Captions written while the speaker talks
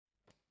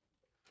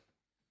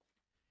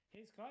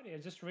Hey Scotty, I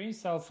just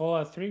reinstalled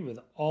Fallout 3 with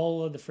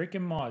all of the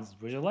freaking mods.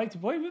 Would you like to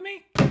play with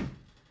me?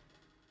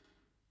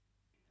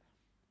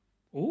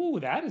 Ooh,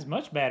 that is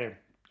much better.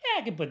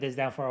 Yeah, I can put this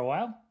down for a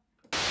while.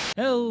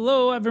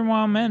 Hello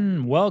everyone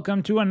and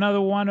welcome to another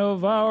one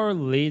of our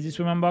Lazy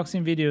Swim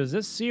unboxing videos,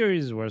 a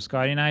series where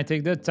Scotty and I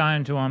take the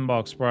time to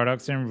unbox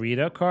products and read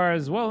our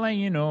cards while letting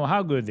you know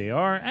how good they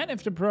are and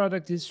if the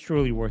product is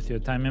truly worth your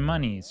time and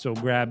money. So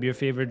grab your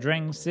favorite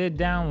drink, sit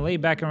down, lay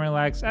back and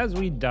relax as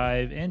we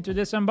dive into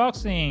this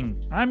unboxing.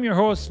 I'm your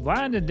host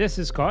Vlad and this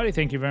is Scotty.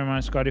 Thank you very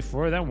much Scotty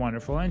for that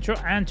wonderful intro,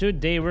 and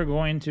today we're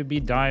going to be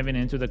diving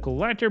into the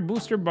collector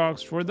booster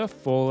box for the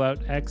Fallout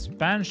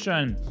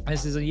expansion.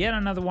 This is yet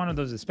another one of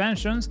those expansions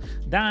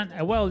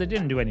that, well, they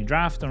didn't do any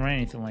draft or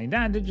anything like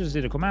that. They just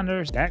did the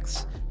commanders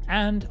decks,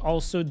 and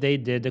also they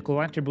did the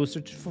collector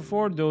booster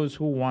for those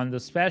who want the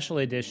special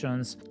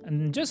editions,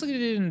 and just like they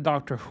did in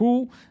Doctor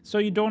Who, so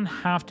you don't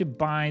have to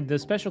buy the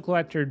special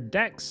collector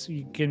decks,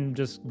 you can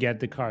just get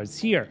the cards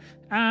here.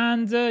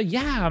 And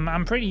yeah,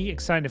 I'm pretty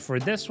excited for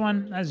this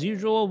one. As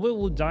usual, we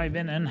will dive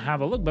in and have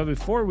a look. But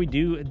before we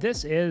do,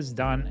 this is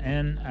done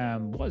in,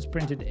 was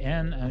printed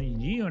in the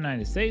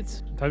United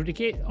States,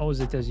 fabriqué aux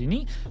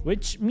États-Unis,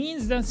 which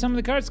means that some of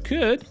the cards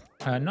could,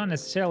 not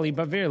necessarily,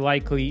 but very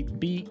likely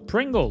be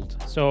Pringled.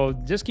 So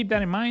just keep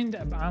that in mind.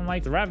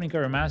 Unlike the Ravnica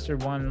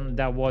Remastered one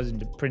that was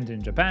printed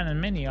in Japan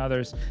and many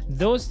others,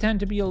 those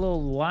tend to be a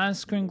little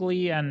less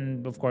crinkly.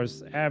 And of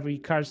course, every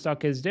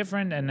cardstock is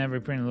different and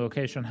every printing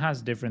location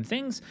has different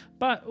things.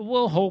 But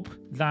we'll hope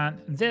that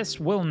this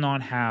will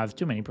not have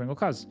too many Pringle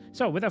cards.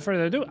 So without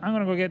further ado, I'm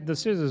gonna go get the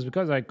scissors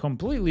because I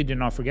completely did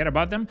not forget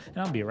about them, and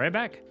I'll be right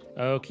back.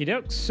 Okie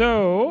doke.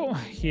 So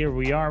here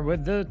we are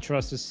with the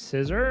trusted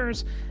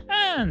scissors,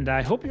 and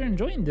I hope you're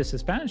enjoying this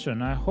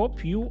expansion. I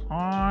hope you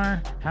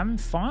are having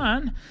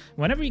fun.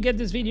 Whenever you get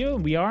this video,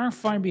 we are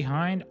far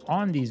behind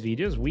on these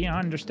videos. We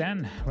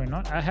understand we're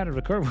not ahead of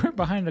the curve, we're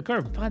behind the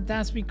curve, but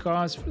that's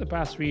because for the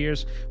past 3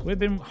 years, we've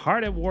been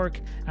hard at work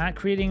at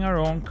creating our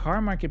own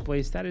car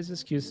marketplace that is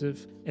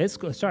exclusive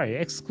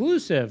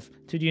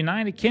to the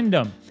United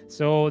Kingdom.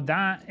 So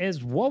that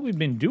is what we've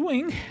been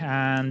doing,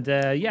 and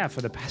yeah,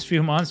 for the past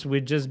few months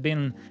we've just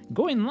been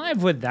going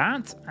live with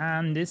that,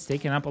 and it's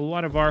taken up a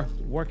lot of our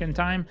work and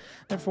time.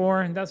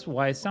 Therefore, that's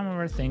why some of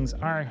our things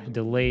are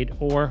delayed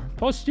or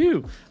post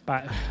due,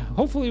 but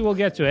hopefully we'll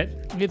get to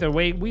it. Either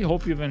way, we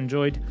hope you've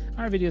enjoyed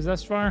our videos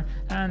thus far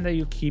and that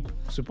you keep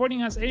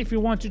supporting us. And if you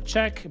want to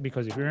check,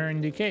 because if you're in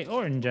the UK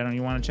or in general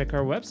you want to check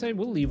our website,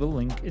 we'll leave a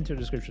link into the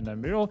description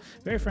down below,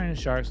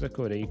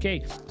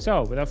 veryfriendlysharks.co.uk.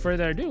 So without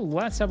further ado,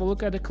 let's have a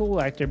look at the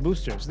collector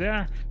boosters. There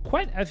are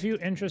quite a few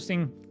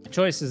interesting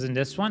choices in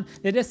this one.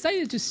 They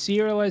decided to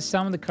serialize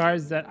some of the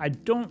cards that I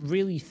don't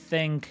really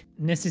think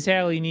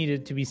necessarily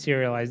needed to be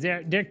serialized.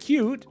 They're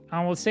cute.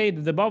 I will say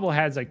that the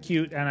bobbleheads are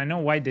cute, and I know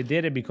why they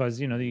did it,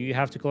 because you know you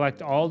have to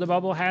collect all the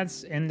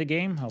bobbleheads in the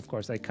game. Of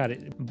course I cut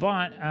it,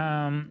 but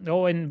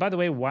oh, and by the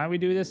way, why we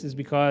do this is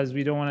because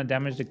we don't want to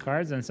damage the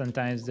cards, and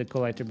sometimes the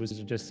collector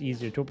boosters are just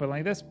easier to open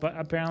like this, but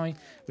apparently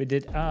we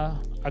did a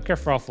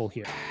kerfuffle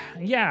here.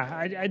 Yeah,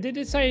 I did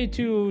decide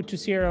to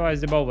serialize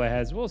the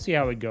bobbleheads. We'll see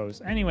how it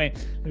goes. Anyway,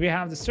 we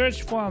have the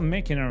search foil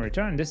making a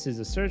return. This is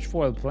a search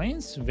foil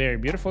planes, very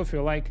beautiful. If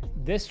you like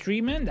this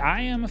treatment, I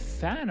am a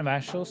fan of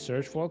actual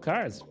search foil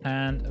cards,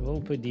 and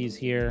we'll put these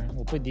here.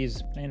 We'll put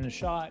these in the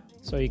shot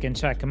so you can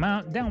check them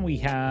out. Then we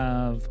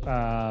have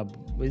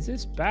is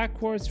this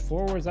backwards,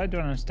 forwards? I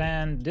don't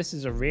understand. This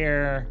is a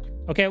rare.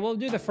 Okay, we'll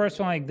do the first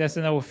one like this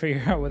and then we'll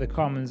figure out what the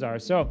commons are.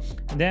 So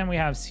then we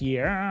have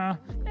Sierra,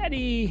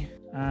 Eddie,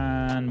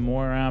 and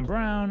Moira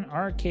Brown,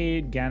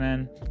 Arcade,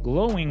 Gannon,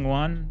 glowing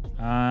one,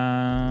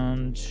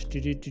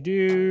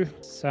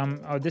 some,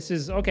 oh, this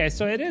is, okay,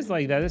 so it is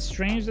like that. It's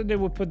strange that they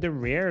would put the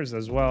rares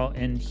as well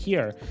in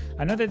here.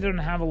 I know they don't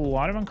have a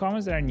lot of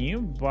uncommons that are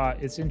new,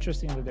 but it's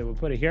interesting that they would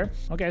put it here.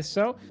 Okay,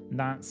 so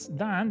that's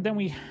that. Then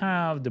we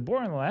have the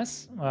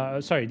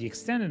the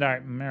extended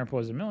art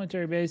Mariposa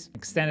military base,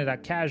 extended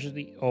art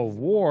casualty of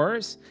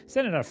wars,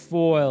 extended art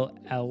foil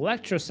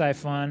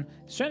electrosiphon,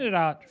 extended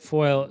art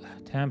foil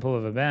Temple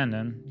of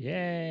Abandon,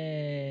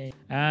 yay!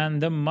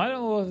 And the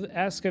Muddle of the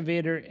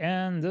Excavator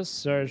and the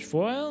Search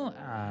Foil,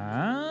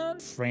 and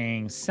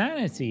Fraying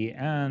Sanity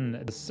and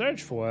the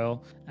Search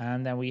Foil.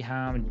 And then we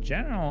have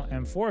General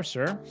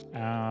Enforcer,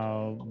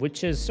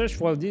 which is Search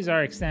Foil. These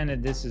are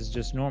extended, this is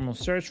just normal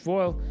Search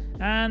Foil.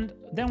 And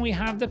then we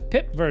have the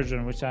Pip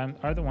version, which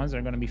are the ones that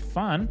are going to be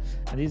fun.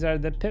 And these are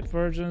the Pip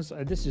versions.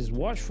 This is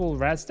Watchful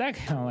Red Stack,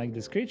 I like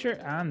this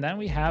creature. And then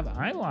we have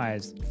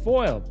Idolized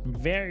Foil,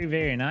 very,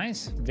 very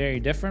nice, very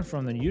different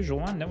from the usual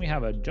one. Then we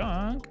have a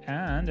Junk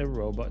and a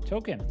Robot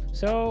token.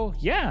 So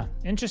yeah,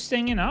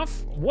 interesting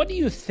enough. What do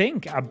you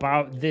think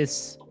about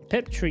this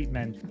pip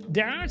treatment.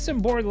 There are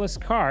some borderless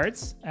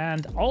cards,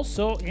 and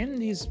also in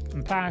these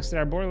packs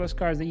there are borderless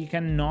cards that you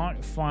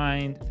cannot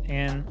find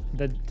in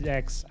the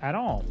decks at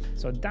all.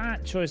 So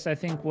that choice I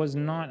think was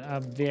not a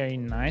very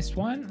nice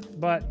one,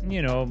 but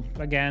you know,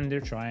 again, they're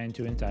trying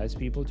to entice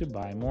people to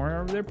buy more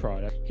of their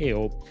product.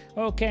 Hey-oh.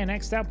 Okay,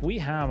 next up we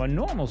have a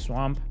normal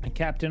swamp, a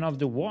captain of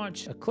the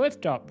watch, a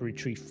clifftop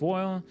retreat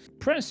foil,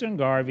 Preston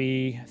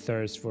Garvey,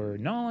 thirst for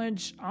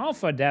knowledge,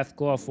 alpha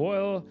deathclaw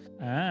foil,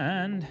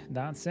 and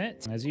that's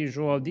it. As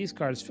usual, these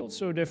cards feel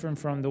so different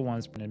from the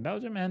ones in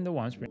Belgium and the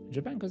ones in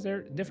Japan because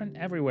they're different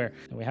everywhere.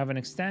 And we have an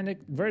extended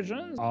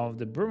version of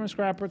the Broom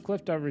Scrapper,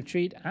 Clifftop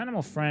Retreat,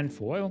 Animal Friend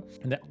foil,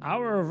 the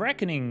Hour of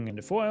Reckoning in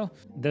the foil,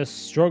 the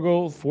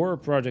Struggle for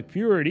Project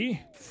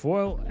Purity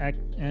foil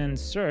and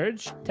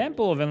Surge,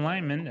 Temple of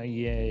Enlightenment,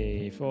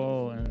 yay,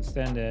 full and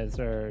extended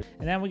surge,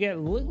 and then we get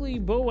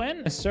Liggly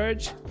Bowen, a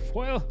Surge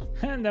foil,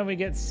 and then we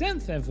get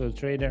Synth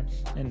Infiltrator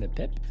in the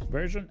pip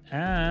version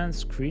and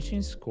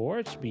Screeching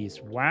Scorch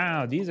Beast.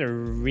 Wow, these are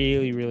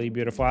really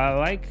beautiful.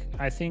 I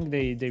think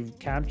they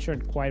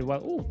captured quite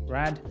well. Ooh,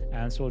 Rad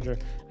and Soldier.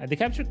 They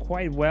captured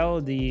quite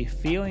well the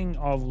feeling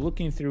of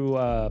looking through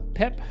a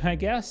pip, I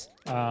guess.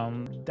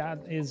 That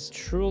is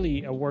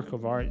truly a work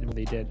of art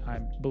they did, I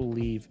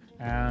believe.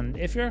 And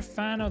if you're a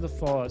fan of the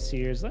Fallout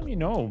series, let me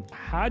know.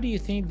 How do you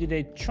think, did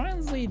they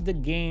translate the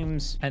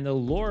games and the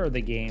lore of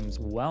the games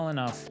well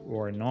enough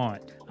or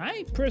not?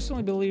 I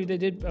personally believe they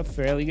did a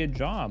fairly good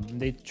job.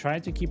 They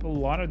tried to keep a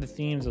lot of the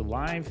themes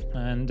alive,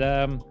 and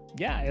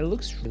yeah, it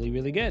looks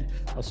really good.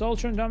 A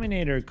Soltron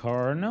Dominator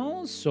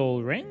Colonel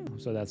Soul Ring,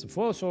 so that's a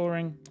full Soul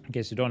Ring in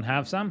case you don't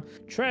have some.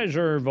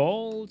 Treasure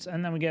Vault,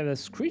 and then we get the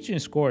Screeching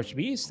Scorch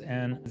Beast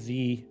and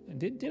the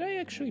did I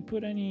actually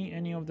put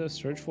any of the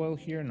Search foil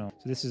here? No.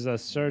 So this is a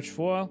Search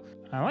foil.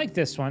 I like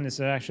this one. This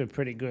is actually a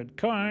pretty good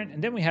card.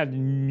 And then we have the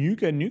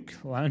Nuka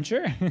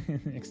Launcher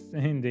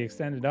in the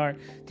extended art,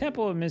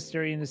 Temple of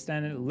Mystery in the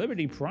standard,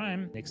 Liberty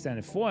Prime, the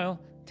extended foil,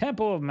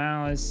 Temple of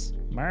Malice,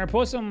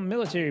 Mariposa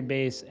Military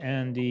Base,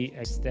 and the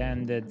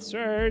Extended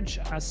Surge,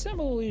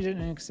 Assemble Legion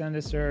in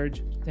Extended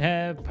Surge,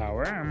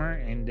 Power Armor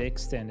in the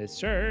Extended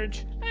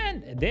Surge,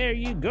 and there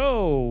you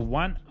go,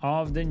 one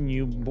of the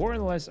new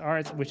borderless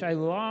arts, which I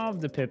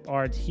love the pip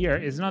art here.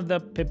 It's not the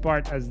pip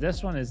art as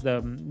this one is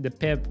the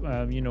pip,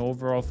 you know,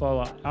 overall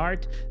Fallout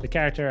art, the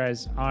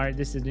characterized art.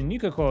 This is the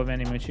nuka-cola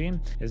vending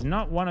machine. It's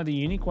not one of the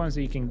unique ones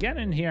that you can get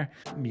in here.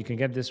 You can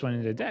get this one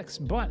in the decks,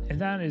 but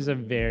that is a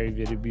very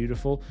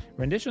beautiful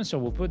rendition, so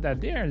we'll put that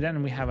there.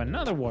 Then we have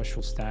another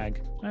Watchful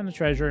Stag and a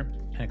treasure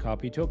and a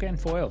copy token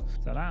foil.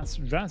 So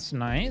that's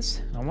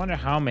nice. I wonder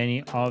how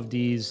many of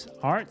these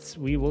arts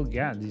we will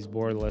get, these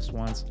borderless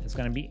ones. It's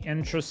gonna be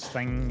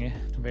interesting.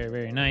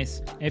 Very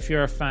nice if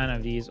you're a fan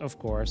of these, of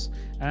course.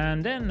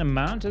 And then the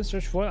mountain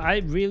Search foil. I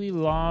really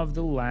love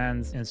the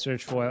lands in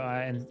Search foil,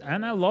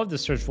 and I love the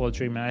Search foil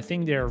treatment. I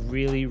think they're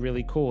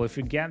really cool. If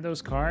you get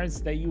those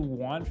cards that you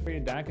want for your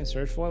deck in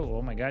Search foil,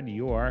 oh my god,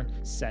 you are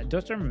set.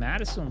 Dr.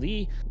 Madison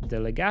Lee, the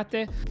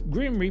Legate,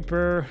 Grim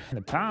Reaper,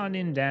 the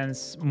Paladin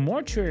Dance,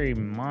 Mortuary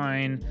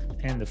Mine,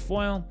 and the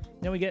foil.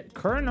 Then we get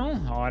Colonel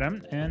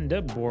Autumn and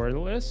the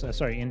borderless,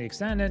 in the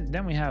extended.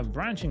 Then we have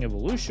Branching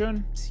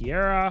Evolution,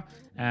 Sierra,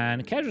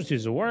 and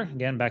Casualties of War,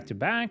 again back to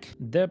back.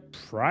 The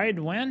Pride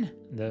Wen,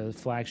 the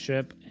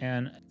flagship,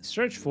 and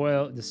Search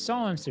foil, the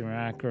Solemn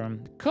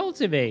Simulacrum,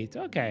 Cultivate,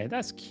 okay,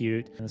 that's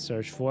cute. And the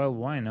Search foil,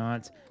 why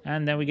not?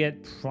 And then we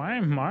get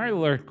Prime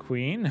Marler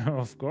Queen,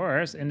 of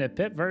course, in the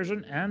pip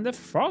version, and the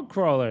Frog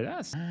Crawler.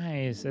 That's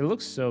nice. It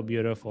looks so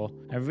beautiful.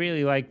 I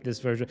really like this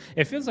version.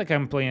 It feels like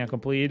I'm playing a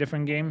completely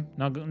different game.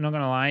 Not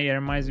gonna lie, it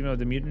reminds me of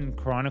the Mutant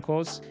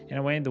Chronicles in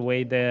a way, the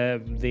way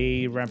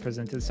they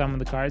represented some of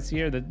the cards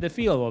here, the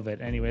feel of it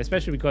anyway,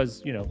 especially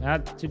because, you know, it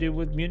had to do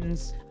with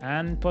mutants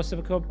and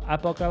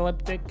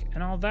post-apocalyptic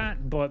and all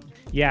that. But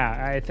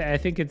yeah, I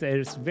think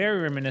it's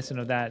very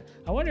reminiscent of that.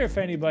 I wonder if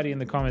anybody in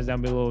the comments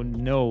down below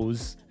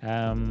knows,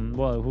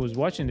 well, who's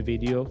watching the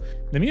video,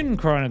 the Mutant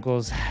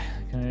Chronicles.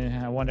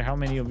 I wonder how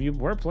many of you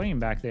were playing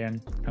back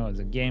then. Oh, it's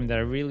a game that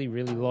I really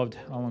loved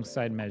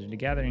alongside Magic the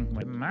Gathering,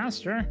 my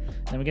master.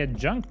 Then we get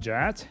Junk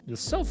Jet, the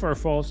Sulfur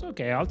Falls.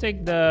 Okay, I'll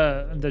take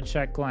the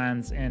Czech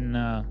lands in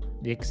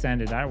the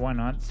extended art, why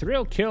not?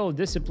 Thrill Kill,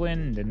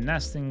 Discipline, the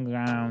Nesting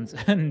Grounds,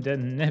 and the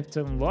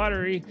Neptune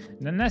Lottery.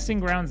 The Nesting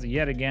Grounds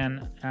yet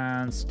again,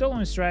 and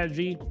Stolen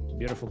Strategy,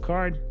 beautiful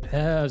card.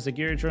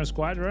 Security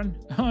Squadron,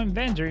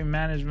 Inventory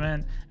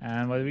Management,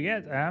 and what do we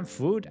get?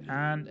 Food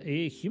and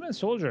a Human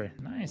Soldier.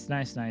 Nice.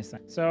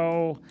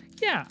 So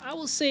yeah, I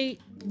will say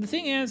the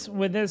thing is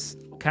with this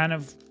kind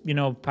of, you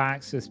know,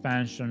 packs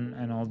expansion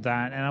and all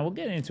that, and I will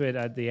get into it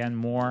at the end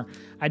more,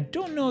 I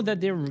don't know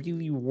that they're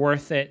really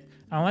worth it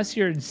unless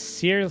you're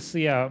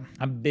seriously a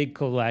big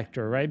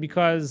collector, right?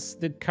 Because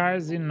the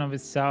cards in and of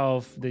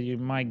itself that you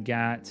might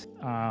get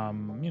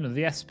you know,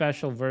 the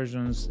special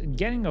versions.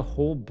 Getting a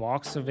whole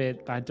box of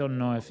it, I don't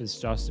know if it's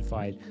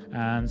justified.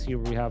 And here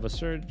we have a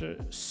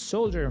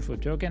soldier and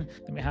food token.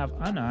 Then we have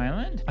an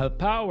island, a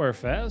power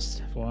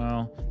fest,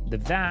 well, the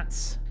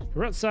vats,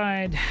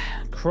 roadside,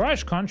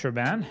 crush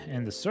contraband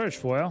in the search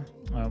foil,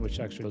 which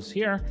actually goes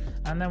here.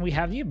 And then we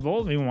have the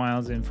evolving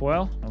wilds in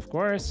foil, of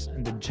course,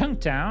 and the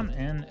junk town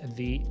in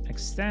the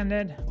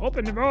extended,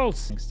 open the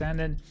vaults,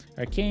 extended,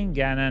 arcane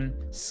ganon,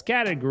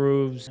 scattered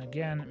grooves,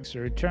 again, it's a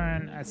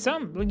return.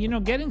 Some, you know,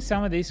 getting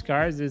some of these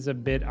cards is a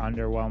bit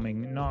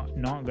underwhelming,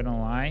 not gonna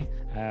lie.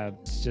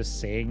 It's just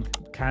saying,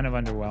 kind of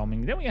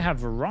underwhelming. Then we have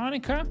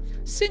Veronica,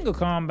 single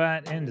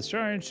combat in the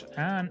search,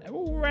 and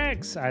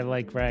Rex. I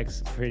like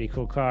Rex, pretty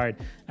cool card.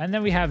 And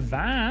then we have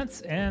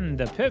Vats in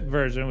the Pip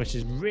version, which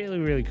is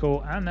really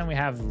cool. And then we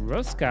have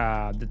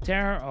Ruska, the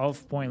Terror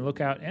of Point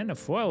Lookout in the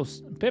foil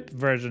Pip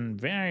version.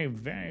 Very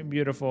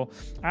beautiful.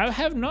 I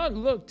have not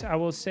looked, I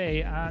will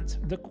say, at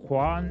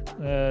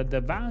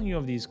the value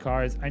of these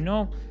cards. I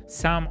know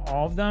some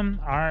of them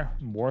are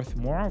worth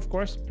more, of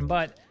course,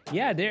 but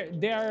yeah,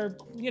 they are,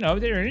 you know,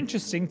 they're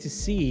interesting to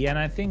see. And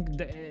I think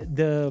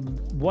the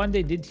one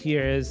they did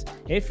here is,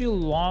 if you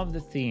love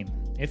the theme,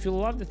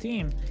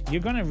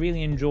 you're gonna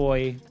really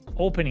enjoy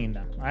opening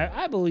them.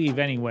 I believe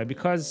anyway,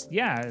 because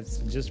yeah, it's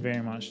just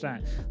very much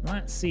that.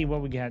 Let's see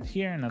what we got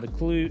here. Another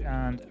clue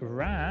and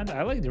rad.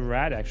 I like the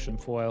rad action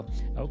foil.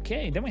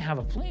 Okay, then we have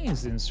a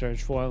plains in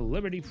search foil,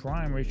 Liberty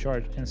Prime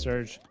recharge in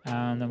search,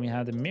 and then we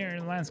have the mirror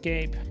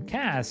landscape,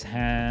 cast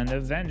hand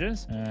of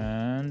vengeance,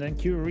 and then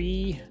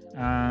Curie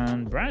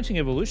and branching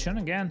evolution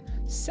again,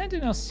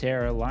 Sentinel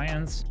Terror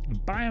Alliance,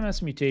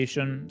 biomass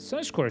mutation,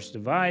 such course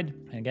divide.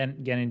 Again,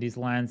 getting these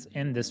lands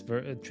in this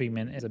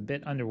treatment is a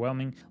bit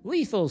underwhelming.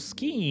 Lethal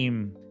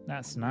scheme,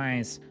 that's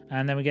nice.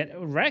 And then we get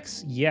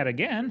Rex yet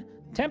again,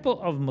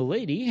 Temple of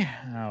Malady,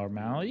 or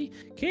Malady,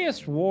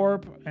 Chaos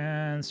Warp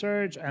and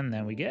Surge, and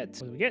then we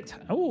get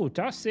oh,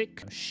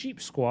 Toxic Sheep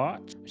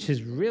Squat, which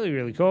is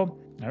really cool.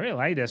 I really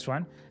like this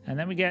one. And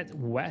then we get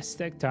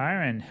Westek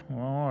Tyrant.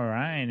 All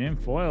right, in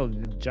foil,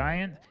 the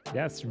giant.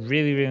 That's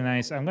really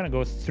nice. I'm gonna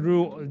go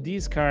through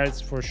these cards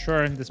for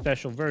sure in the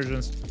special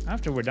versions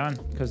after we're done,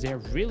 because they're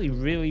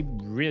really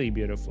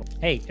beautiful.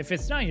 Hey, if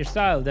it's not your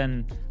style,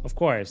 then of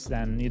course,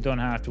 then you don't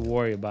have to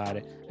worry about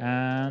it.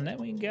 And then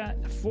we got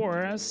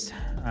Forest,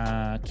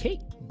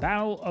 Cake,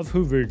 Battle of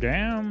Hoover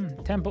Dam,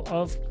 Temple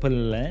of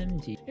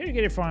Plenty,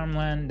 Irrigated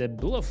Farmland, the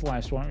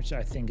Bluffly Swarm, which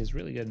I think is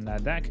really good in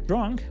that deck.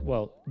 Strong,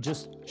 well,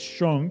 just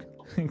strong,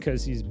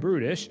 because he's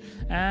brutish.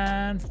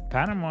 And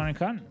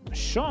Panamonicon,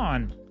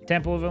 Sean,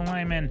 Temple of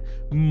Alignment,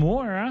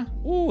 Mora.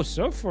 Ooh,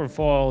 Sulfur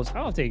Falls.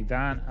 I'll take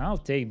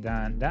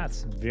that.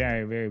 That's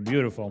very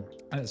beautiful.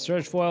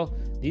 Search foil.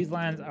 These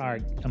lands are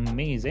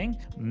amazing.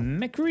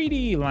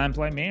 McCready,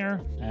 Lamplight Mare,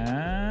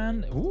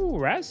 and ooh,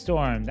 Rat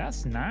Storm.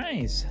 That's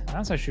nice.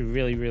 That's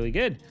actually really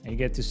good. You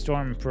get to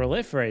storm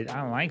proliferate.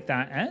 I like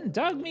that. And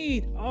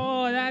Dogmeat.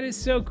 Oh, that is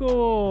so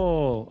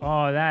cool.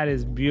 Oh, that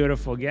is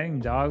beautiful. Getting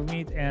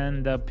Dogmeat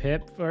and the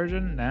Pip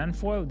version and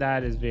foil.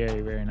 That is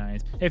very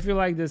nice. If you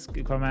like this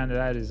commander,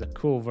 that is a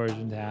cool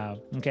version to have.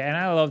 Okay, and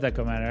I love that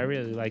commander. I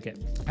really like it.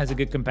 Has a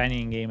good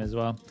companion game as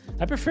well.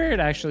 I prefer it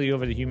actually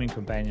over the human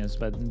companions,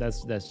 but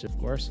that's just, of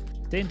course.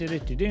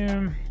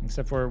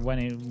 Except for when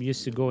it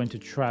used to go into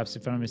traps,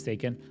 if I'm not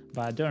mistaken,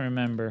 but I don't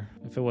remember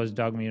if it was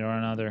Dogmeat or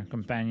another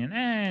companion.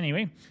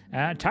 Anyway,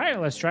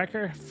 Tireless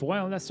Tracker,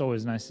 foil, that's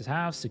always nice to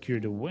have. Secure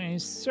the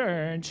Waste,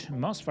 Surge,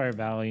 Mossfire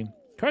Valley,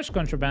 Crush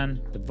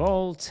Contraband, the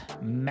Vault,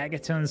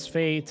 Megaton's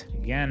Fate.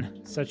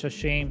 Again, such a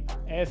shame.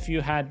 If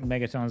you had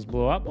Megaton's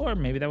blow up, or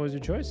maybe that was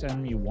your choice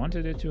and you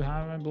wanted it to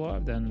have a blow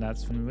up, then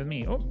that's fine with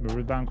me. Oh,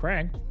 Rootbound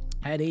Crag,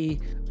 Eddie,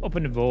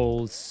 Open the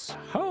Vaults,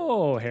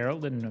 oh,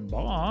 Harold and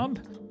Bob,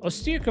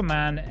 Austere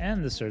Command,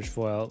 and the Search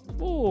Foil.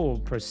 Oh,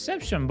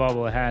 Perception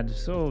Bobblehead.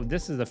 So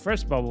this is the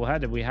first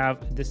bobblehead that we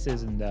have. This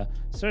is in the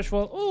Search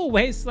Foil. Oh,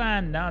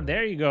 Wasteland. Now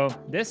there you go.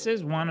 This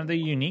is one of the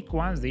unique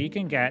ones that you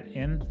can get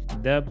in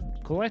the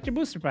collector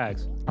booster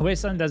packs.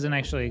 Wasteland doesn't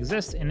actually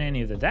exist in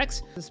any of the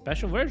decks. It's a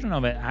special version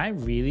of it. I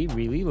really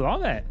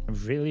love it. I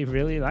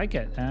really like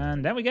it.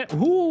 And then we get,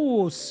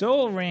 ooh,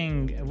 Soul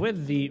Ring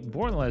with the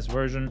borderless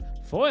version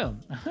foil.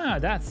 Aha,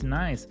 that's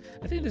nice.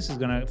 I think this is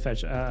gonna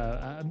fetch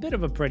a bit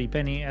of a pretty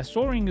penny.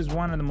 Soul Ring is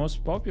one of the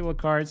most popular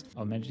cards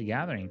of Magic the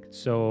Gathering,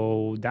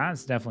 so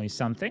that's definitely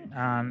something,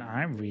 and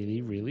I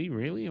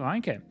really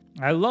like it.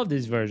 I love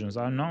these versions,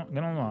 I'm not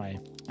gonna lie.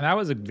 That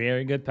was a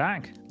very good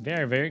pack.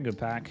 Very good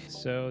pack.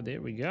 So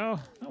there we go.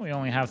 Oh, we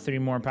only have 3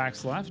 more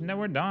packs left and then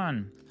we're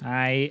done.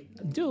 I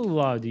do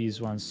love these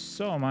ones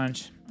so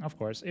much. Of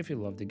course, if you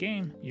love the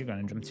game, you're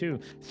gonna jump too.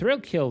 Thrill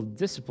Kill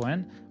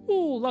Discipline,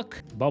 Ooh,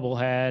 luck.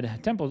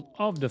 Bubblehead, Temple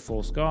of the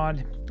False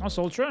God,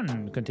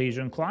 Assaultron,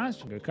 Contagion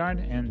class, good card,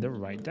 and the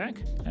right deck.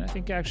 And I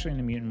think actually in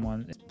the mutant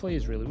one, it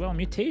plays really well.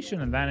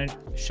 Mutation advantage,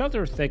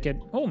 Shelter Thicket,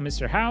 oh,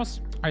 Mr. House.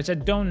 I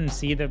said don't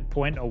see the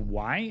point of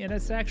why it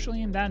is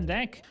actually in that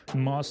deck.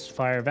 Moss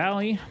Fire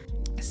Valley,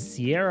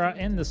 Sierra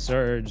in the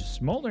Surge,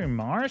 Smoldering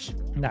Marsh,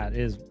 that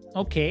is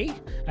okay.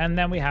 And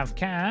then we have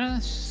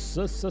Cass,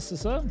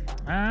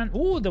 and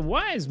ooh, the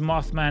Wise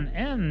Mothman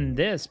in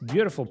this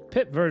beautiful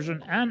pit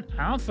version, and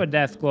Alpha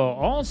Deathclaw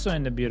also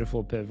in the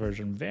beautiful pit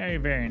version. Very,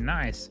 very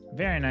nice.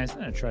 Very nice.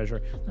 And a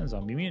treasure. And a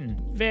zombie mutant.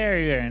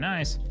 Very, very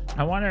nice.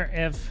 I wonder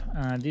if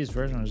these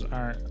versions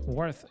are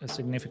worth a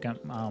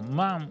significant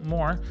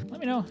more. Let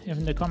me know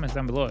in the comments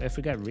down below if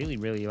we got really,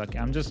 really lucky.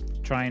 I'm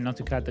just trying not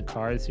to cut the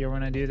cards here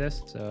when I do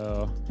this,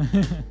 so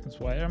that's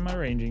why I'm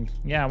arranging.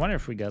 Yeah, I wonder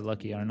if we got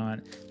lucky or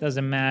not.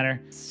 Doesn't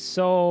matter.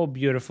 So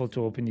beautiful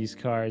to open these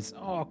cards.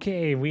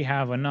 Okay, we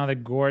have another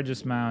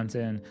gorgeous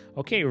mountain.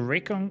 Okay,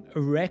 Recon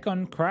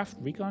Craft,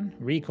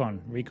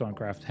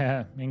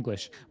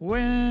 English.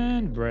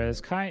 Wind,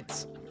 Brisk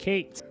Heights,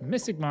 Kate,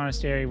 Mystic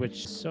Monastery,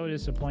 which is so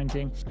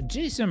disappointing.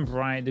 Jason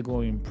Bright, the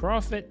Glowing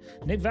Prophet,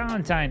 Nick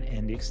Valentine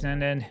in the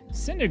extended,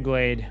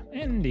 Cinderglade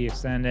in the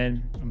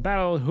extended,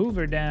 Battle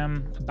Hoover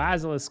Dam,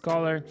 Basilisk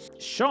Scholar,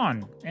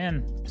 Sean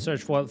in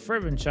Search Foil,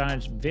 Fervent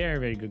Challenge, very,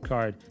 very good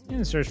card in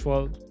the Search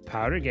Foil.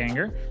 Powder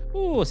Ganger,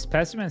 ooh,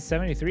 Specimen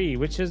 73,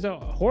 which is the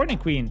Horny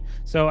Queen.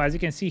 So as you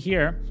can see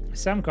here,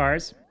 some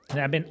cards that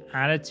have been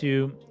added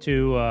to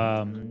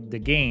the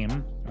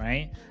game,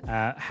 right,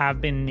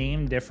 have been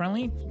named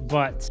differently,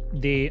 but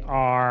they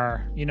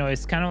are, you know,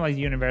 it's kind of like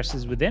the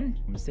universes within.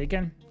 I'm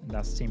mistaken.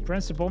 That's the same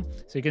principle.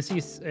 So you can see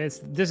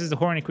this is the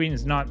Horny Queen.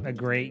 It's not a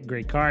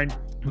great card,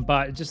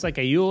 but just like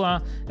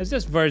Ayula, it's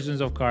just versions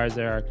of cards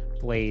that are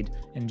played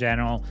in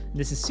general.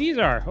 This is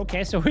Caesar.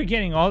 Okay, so we're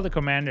getting all the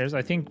commanders.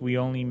 I think we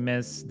only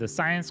miss the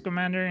science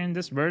commander in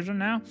this version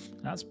now.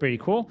 That's pretty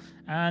cool.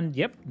 And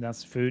yep,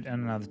 that's food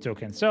and another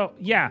token. So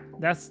yeah,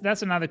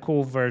 that's another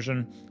cool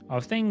version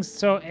of things.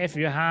 So if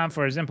you have,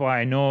 for example,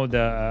 I know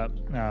the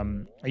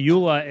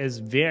Ayula is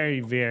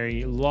very,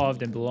 very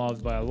loved and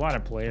beloved by a lot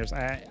of players.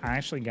 I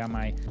actually got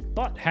my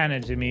butt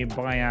handed to me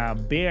by a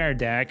bear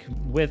deck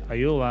with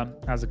Ayula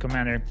as a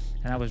commander,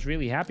 and I was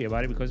really happy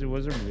about it because it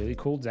was a really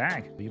cool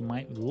deck. You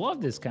might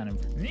love this kind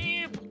of.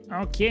 Yep.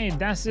 Okay,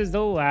 this is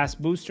the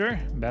last booster.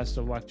 Best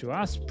of luck to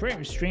us.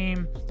 Prairie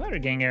Stream, Powder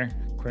Ganger,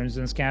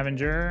 Crimson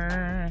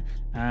Scavenger,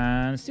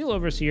 and Steel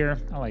Overseer.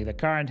 I like the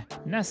card.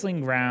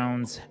 Nestling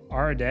Grounds,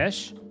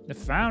 Ardesh, the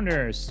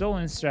Founder,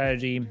 Stolen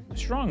Strategy,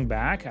 Strong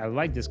Back. I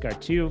like this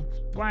card too.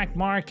 Black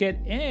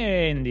Market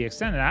in the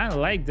extended. I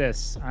like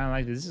this.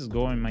 This is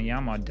going in my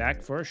Yama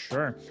deck for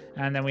sure.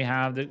 And then we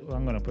have the,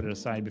 I'm gonna put it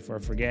aside before I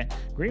forget.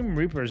 Grim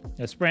Reapers,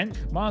 a Sprint,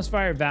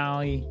 Mossfire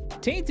Valley,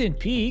 Tainted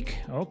Peak.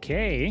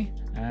 Okay.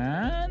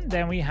 And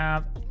then we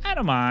have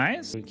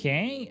Atomize.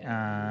 Okay.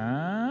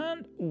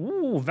 And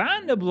ooh,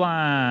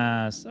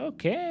 Vandablast.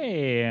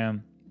 Okay.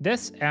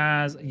 This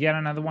as yet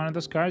another one of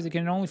those cards. You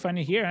can only find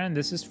it here, and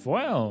this is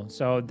foil.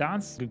 So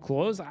that's good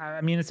close. I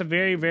mean, it's a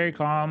very, very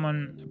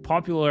common,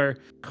 popular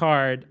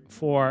card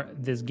for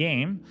this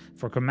game,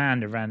 for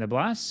Commander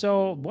Vandablast.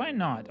 So why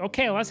not?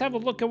 Okay, let's have a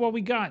look at what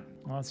we got.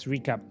 Let's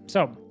recap.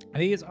 So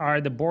these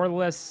are the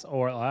borderless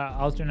or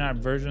alternate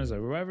versions,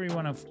 or whatever you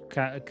want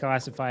to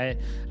classify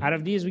it. Out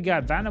of these, we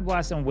got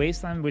Vandablast and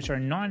Wasteland, which are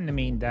not in the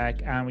main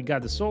deck, and we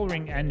got the Soul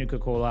Ring and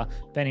Nuka-Cola,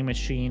 Vending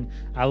Machine.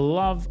 I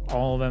love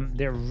all of them.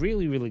 They're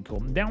really, really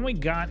cool. Then we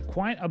got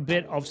quite a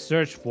bit of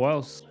Search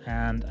Foils,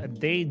 and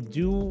they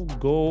do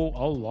go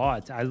a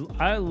lot.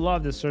 I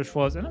love the Search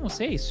Foils, and I will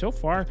say, so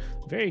far,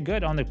 very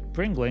good on the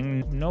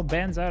Pringling. No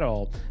bends at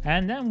all.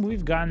 And then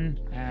we've gotten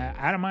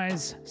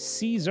Atomize,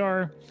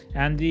 Caesar,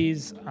 and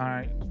these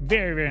are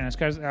very, very nice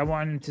cards. I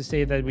wanted to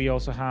say that we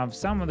also have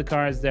some of the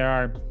cards that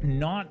are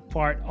not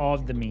part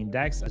of the main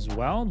decks as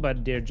well,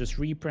 but they're just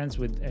reprints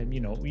with,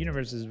 you know,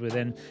 universes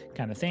within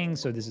kind of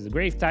things. So this is the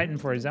Grave Titan,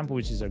 for example,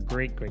 which is a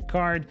great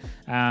card.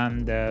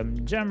 And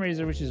Gem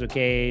Razor, which is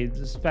okay.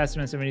 The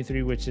Specimen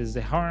 73, which is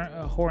the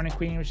Hornet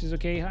Queen, which is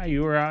okay.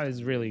 Hyura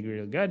is really,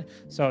 really good.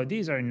 So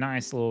these are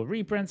nice little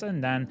reprints.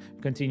 And then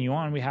continue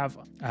on. We have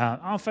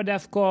Alpha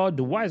Deathclaw,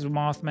 the Wise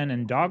Mothman,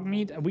 and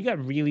Dogmeat. We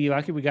got really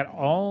lucky. We got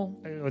all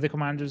the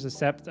commanders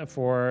except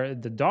for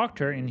the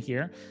Doctor in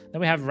here. Then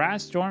we have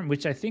Rastorm,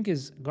 which I think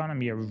is gonna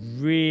be a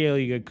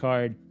really good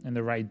card in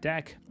the right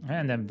deck.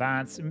 And then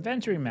Vance,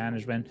 Inventory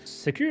Management,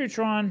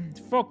 Securitron,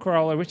 Folk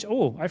Crawler, which,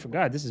 oh, I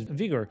forgot, this is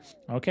Vigor.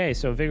 Okay,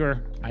 so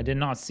Vigor, I did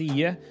not see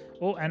you.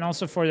 Oh, and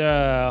also for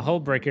the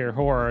Hullbreaker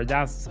Horror,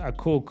 that's a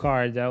cool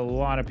card that a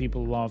lot of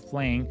people love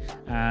playing,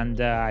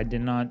 and I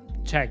did not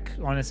check.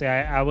 Honestly,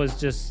 I was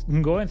just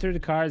going through the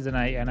cards and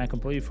I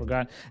completely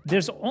forgot.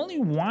 There's only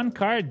one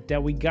card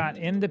that we got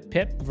in the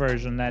Pip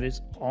version that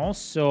is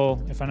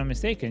also, if I'm not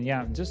mistaken,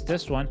 yeah, just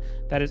this one,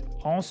 that is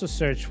also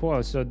search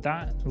for. So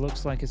that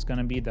looks like it's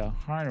gonna be the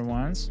harder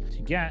ones to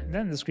get.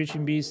 Then the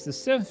Screeching Beast, the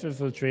Sith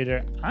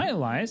Infiltrator,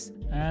 Idolized,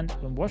 and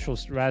Watchful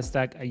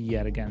Raztak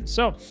yet again.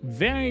 So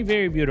very,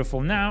 very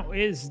beautiful. Now,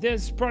 is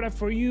this product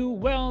for you?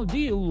 Well, do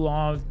you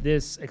love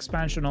this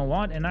expansion a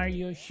lot, and are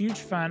you a huge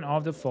fan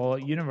of the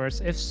Fallout universe?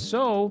 If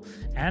so,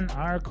 and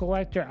are a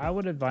collector, I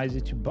would advise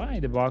you to buy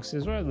the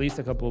boxes or at least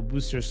a couple of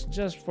boosters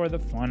just for the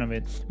fun of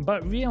it.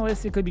 But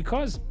realistically,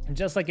 because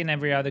just like in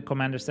every other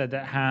commander set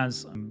that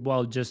has,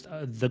 well, just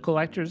the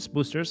collector's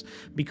boosters,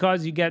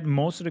 because you get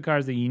most of the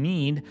cards that you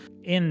need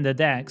in the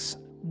decks,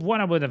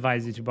 what I would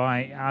advise you to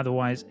buy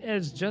otherwise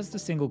is just the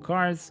single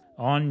cards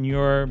on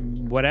your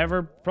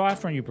whatever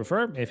platform you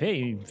prefer. If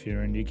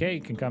you're in the UK,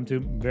 you can come to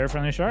Very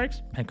Friendly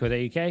Sharks and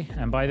UK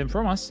and buy them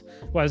from us.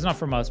 Well, it's not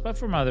from us, but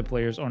from other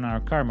players on our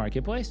card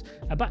marketplace.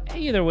 But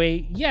either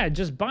way, yeah,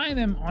 just buy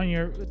them on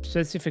your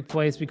specific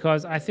place,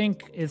 because I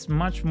think it's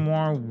much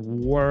more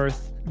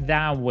worth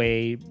that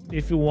way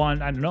if you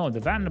want, I don't know,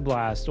 the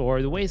Vanderblast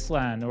or the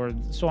Wasteland or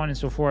so on and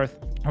so forth,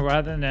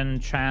 rather than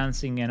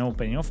chancing and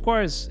opening. Of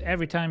course,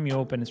 every time you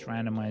open, it's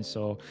randomized,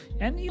 so,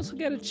 and you also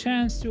get a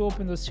chance to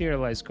open the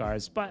serialized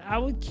cards, but I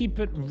would keep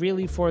it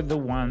really for the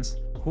ones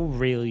who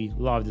really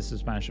love this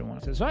expansion one.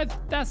 So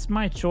that's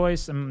my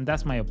choice, and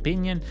that's my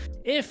opinion.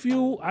 If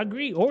you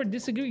agree or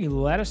disagree,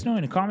 let us know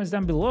in the comments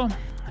down below.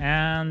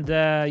 And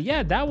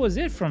yeah, that was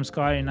it from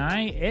Scotty and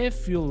I.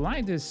 If you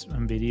like this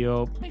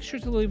video, make sure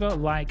to leave a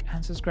like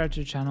and subscribe to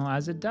the channel,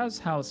 as it does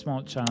help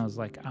small channels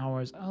like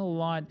ours a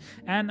lot.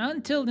 And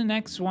until the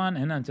next one,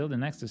 and until the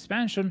next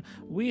expansion,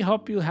 we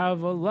hope you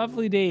have a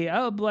lovely day,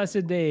 a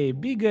blessed day.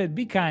 Be good,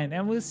 be kind,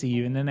 and we'll see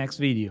you in the next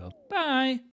video. Bye!